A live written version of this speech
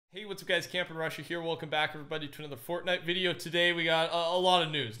Hey, what's up guys, TheCampingRusher here. Welcome back everybody to another Fortnite video. Today we got a lot of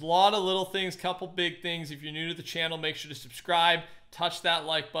news, a lot of little things, couple big things. If you're new to the channel, make sure to subscribe, touch that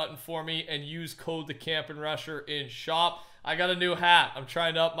like button for me, and use code TheCampingRusher in shop. I got a new hat. I'm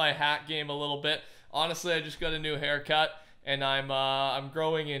trying to up my hat game a little bit. Honestly, I just got a new haircut and I'm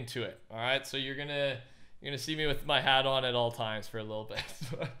growing into it. All right, so you're gonna see me with my hat on at all times for a little bit.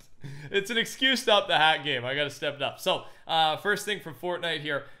 It's an excuse to up the hat game. I gotta step it up. So first thing from Fortnite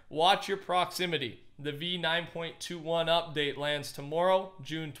here, watch your proximity. The V9.21 update lands tomorrow,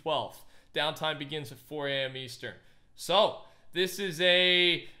 June 12th. Downtime begins at 4 a.m. Eastern. So this is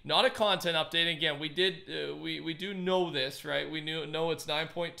not a content update. Again, we do know this, right? We know it's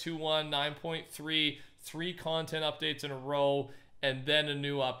 9.21, 9.3, 3 content updates in a row, and then a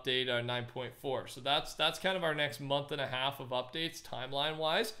new update on 9.4. So that's kind of our next month and a half of updates timeline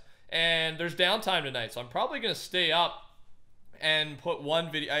wise. And there's downtime tonight, so I'm probably gonna stay up and put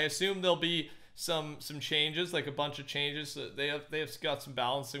one video. I assume there'll be some changes, like a bunch of changes. They've got some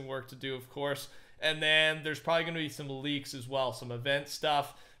balancing work to do, of course. And then there's probably gonna be some leaks as well, some event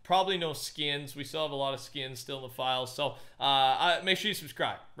stuff. Probably no skins. We still have a lot of skins still in the files. So make sure you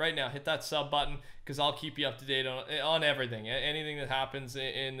subscribe right now. Hit that sub button because I'll keep you up to date on everything. Anything that happens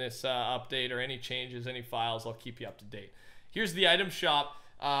in this update or any changes, any files, I'll keep you up to date. Here's the item shop,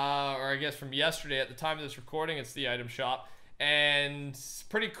 or I guess from yesterday. At the time of this recording, it's the item shop. And it's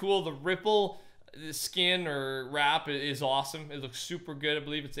pretty cool. The Ripple skin or wrap is awesome. It looks super good. I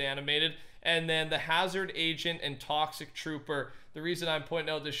believe it's animated. And then the Hazard Agent and Toxic Trooper. The reason I'm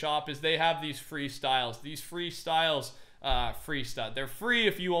pointing out the shop is they have these free styles. These free styles, they're free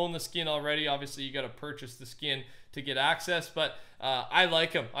if you own the skin already. Obviously, you got to purchase the skin to get access, but I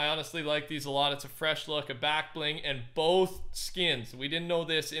like them. I honestly like these a lot. It's a fresh look, a back bling, and both skins. We didn't know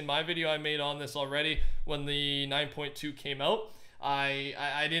this in my video I made on this already when the 9.2 came out.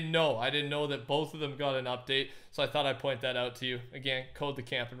 I didn't know. I didn't know that both of them got an update, so I thought I'd point that out to you. Again, code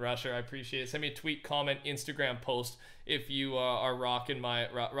TheCampingRusher. I appreciate it. Send me a tweet, comment, Instagram post if you are rocking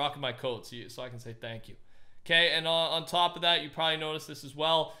my codes, so I can say thank you. Okay, and on top of that, you probably noticed this as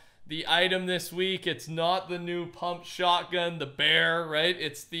well. The item this week, it's not the new pump shotgun, the bear, right?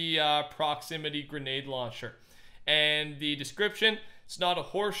 It's the proximity grenade launcher. And the description, it's not a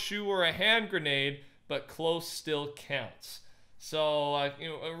horseshoe or a hand grenade, but close still counts. So,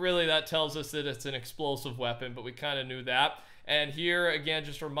 really that tells us that it's an explosive weapon, but we kind of knew that. And here, again,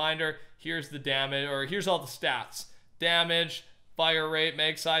 just a reminder, here's the damage, or here's all the stats. Damage, fire rate,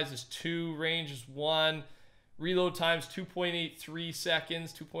 mag size is 2, range is 1, reload time's 2.83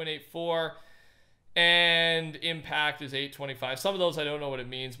 seconds, 2.84, and impact is 825. Some of those I don't know what it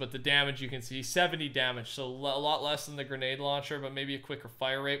means, but the damage you can see, 70 damage, so a lot less than the grenade launcher, but maybe a quicker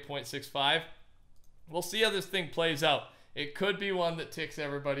fire rate, 0.65. We'll see how this thing plays out. It could be one that ticks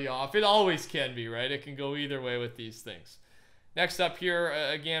everybody off. It always can be, right? It can go either way with these things. Next up here,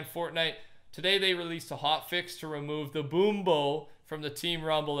 again, Fortnite. Today they released a hotfix to remove the boom bow from the Team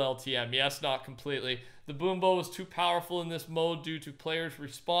Rumble LTM. Yes, not completely. The boom bow is too powerful in this mode due to players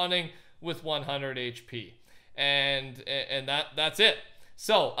respawning with 100 HP. And that's it.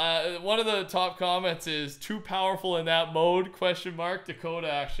 So, one of the top comments is, too powerful in that mode, question mark.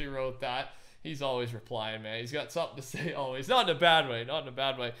 Dakota actually wrote that. He's always replying, man. He's got something to say always. Not in a bad way, not in a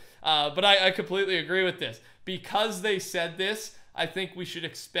bad way. But I completely agree with this. Because they said this, I think we should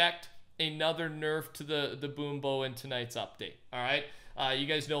expect another nerf to the boom bow in tonight's update. All right. You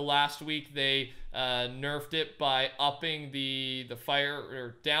guys know last week they nerfed it by upping the fire,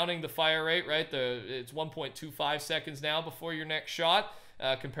 or downing the fire rate, right? It's 1.25 seconds now before your next shot,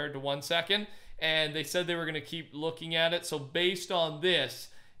 compared to 1 second. And they said they were going to keep looking at it. So based on this,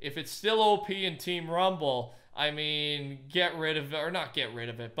 if it's still OP in Team Rumble, I mean, get rid of it, or not get rid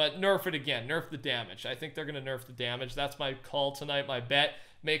of it, but nerf it again. Nerf the damage. I think they're going to nerf the damage. That's my call tonight, my bet.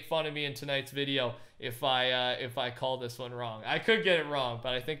 Make fun of me in tonight's video if I call this one wrong. I could get it wrong,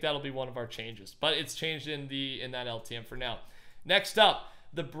 but I think that'll be one of our changes. But it's changed in that LTM for now. Next up,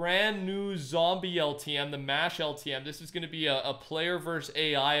 the brand new zombie LTM, the MASH LTM. This is going to be a player versus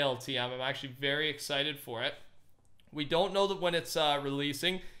AI LTM. I'm actually very excited for it. We don't know that when it's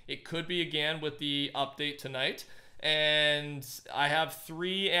releasing. It could be again with the update tonight. And I have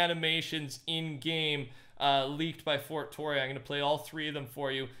 3 animations in game leaked by Fortnite. I'm going to play all 3 of them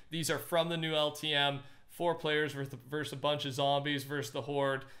for you. These are from the new LTM. 4 players versus a bunch of zombies versus the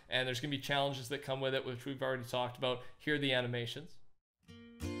horde. And there's going to be challenges that come with it, which we've already talked about. Here are the animations.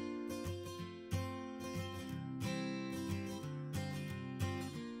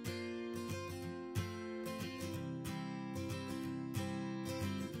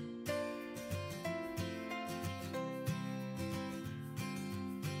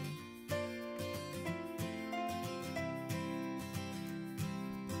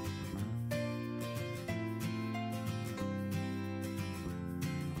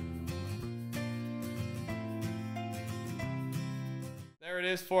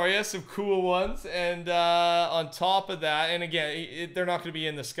 is for you, some cool ones. And on top of that, and again, they're not going to be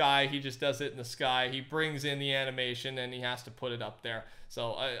in the sky. He just does it in the sky. He brings in the animation and he has to put it up there.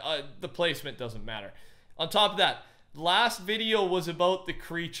 So the placement doesn't matter. On top of that, last video was about the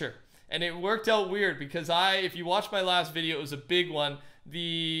creature. And it worked out weird because if you watch my last video, it was a big one.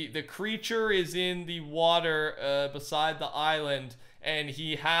 The creature is in the water beside the island, and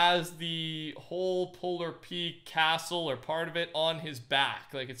he has the whole Polar Peak castle or part of it on his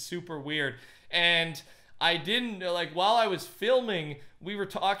back. Like, it's super weird. And I didn't, like, while I was filming, we were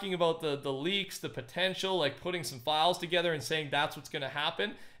talking about the leaks, the potential, like putting some files together and saying that's what's going to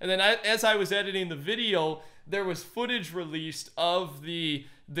happen. And then as I was editing the video, there was footage released of the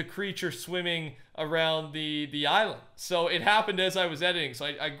creature swimming around the island. So it happened as I was editing. So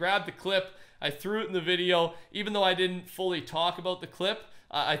I grabbed the clip, I threw it in the video. Even though I didn't fully talk about the clip,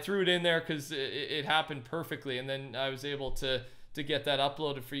 I threw it in there because it happened perfectly. And then I was able to get that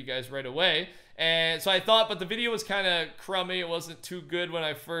uploaded for you guys right away. And so I thought, but the video was kind of crummy. It wasn't too good when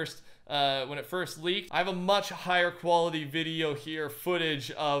it first leaked. I have a much higher quality video here, footage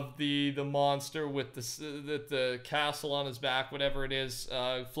of the monster with the castle on his back, whatever it is,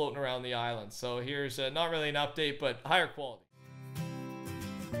 floating around the island. So here's not really an update, but higher quality.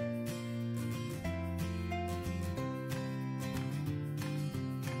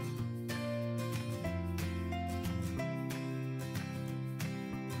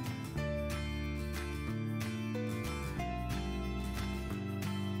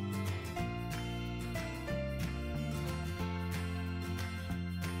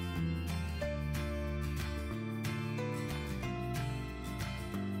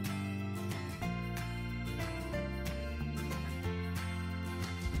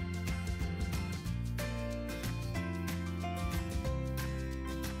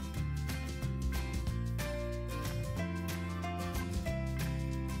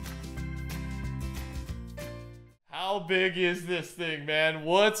 How big is this thing, man?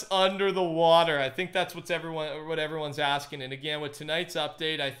 What's under the water? I think that's what everyone's asking. And again, with tonight's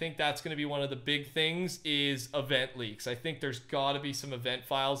update, I think that's going to be one of the big things is event leaks. I think there's got to be some event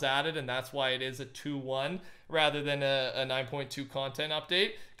files added, and that's why it is a 2.1 rather than a 9.2 content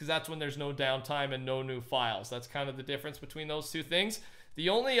update, because that's when there's no downtime and no new files. That's kind of the difference between those two things. The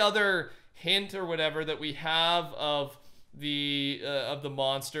only other hint or whatever that we have of the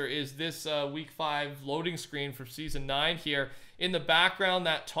monster is this week 5 loading screen for season 9 here. In the background,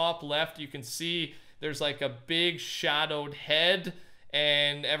 that top left, you can see there's like a big shadowed head,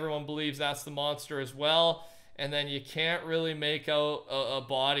 and everyone believes that's the monster as well. And then you can't really make out a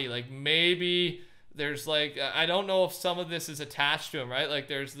body. Like, maybe there's like, I don't know if some of this is attached to him, right? Like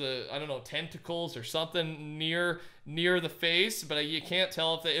there's I don't know, tentacles or something near the face, but you can't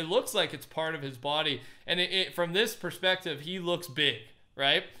tell if it looks like it's part of his body. And from this perspective, he looks big,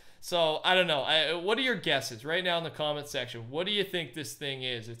 right? So I don't know. What are your guesses right now in the comment section? What do you think this thing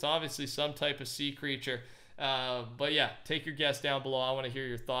is? It's obviously some type of sea creature. But yeah, take your guess down below. I want to hear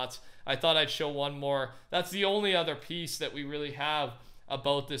your thoughts. I thought I'd show one more. That's the only other piece that we really have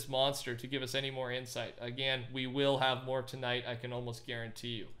about this monster to give us any more insight. Again, we will have more tonight, I can almost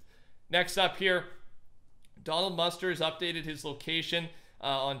guarantee you. Next up here, Donald Musters updated his location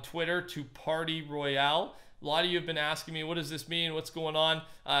on Twitter to Party Royale. A lot of you have been asking me, what does this mean? What's going on?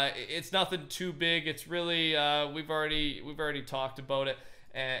 It's nothing too big. It's really, we've already talked about it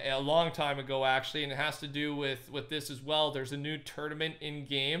a long time ago, actually, and it has to do with this as well. There's a new tournament in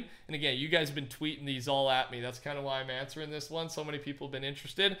game, and again, you guys have been tweeting these all at me. That's kind of why I'm answering this one. So many people have been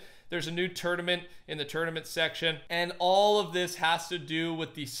interested. There's a new tournament in the tournament section, and all of this has to do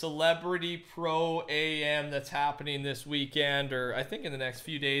with the Celebrity Pro AM that's happening this weekend, or I think in the next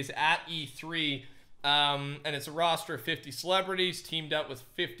few days at E3. And it's a roster of 50 celebrities teamed up with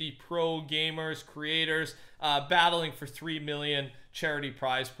 50 pro gamers, creators, battling for 3 million charity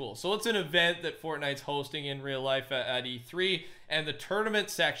prize pool. So it's an event that Fortnite's hosting in real life at E3. And the tournament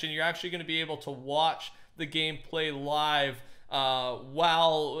section, you're actually going to be able to watch the gameplay live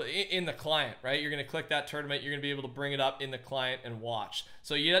while in the client, right? You're going to click that tournament. You're going to be able to bring it up in the client and watch.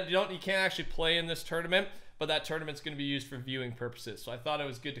 So you can't actually play in this tournament, but that tournament's going to be used for viewing purposes. So I thought it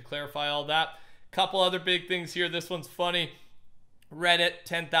was good to clarify all that. Couple other big things here. This one's funny. Reddit,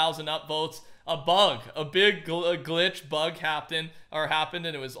 10,000 upvotes. A big glitch bug happened,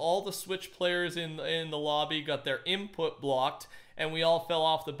 and it was all the Switch players in the lobby got their input blocked, and we all fell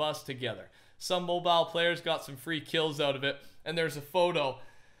off the bus together. Some mobile players got some free kills out of it, and there's a photo.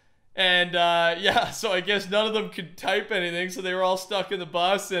 And yeah, so I guess none of them could type anything, so they were all stuck in the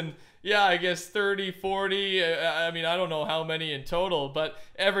bus, and yeah, I guess 30, 40, I mean, I don't know how many in total, but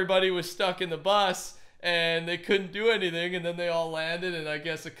everybody was stuck in the bus, and they couldn't do anything, and then they all landed, and I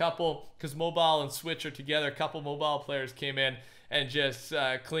guess a couple, because mobile and Switch are together, a couple mobile players came in and just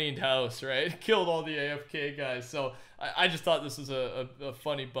cleaned house, right? Killed all the AFK guys. So I just thought this was a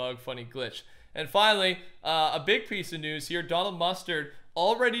funny bug, funny glitch. And finally, a big piece of news here. Donald Mustard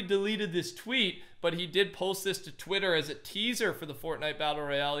already deleted this tweet, but he did post this to Twitter as a teaser for the Fortnite Battle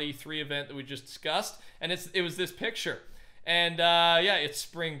Royale E3 event that we just discussed. And it was this picture. And yeah, it's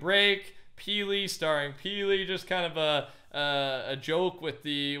spring break. Peely starring Peely, just kind of a joke with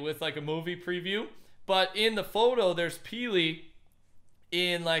like a movie preview. But in the photo, there's Peely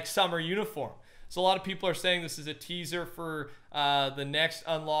in like summer uniform. So a lot of people are saying this is a teaser for the next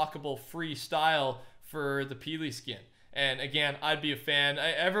unlockable free style for the Peely skin. And again, I'd be a fan.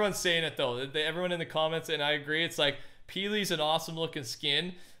 Everyone's saying it though. Everyone in the comments, and I agree, it's like Peely's an awesome looking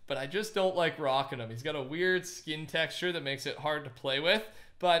skin, but I just don't like rocking him. He's got a weird skin texture that makes it hard to play with,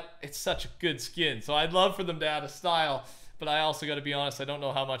 but it's such a good skin. So I'd love for them to add a style, but I also got to be honest, I don't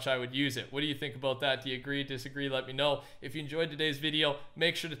know how much I would use it. What do you think about that? Do you agree, disagree? Let me know. If you enjoyed today's video,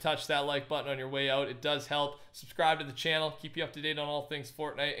 make sure to touch that like button on your way out. It does help. Subscribe to the channel. Keep you up to date on all things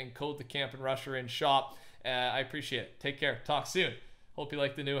Fortnite, and code TheCampingRusher in shop. I appreciate it. Take care. Talk soon. Hope you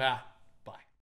like the new hat.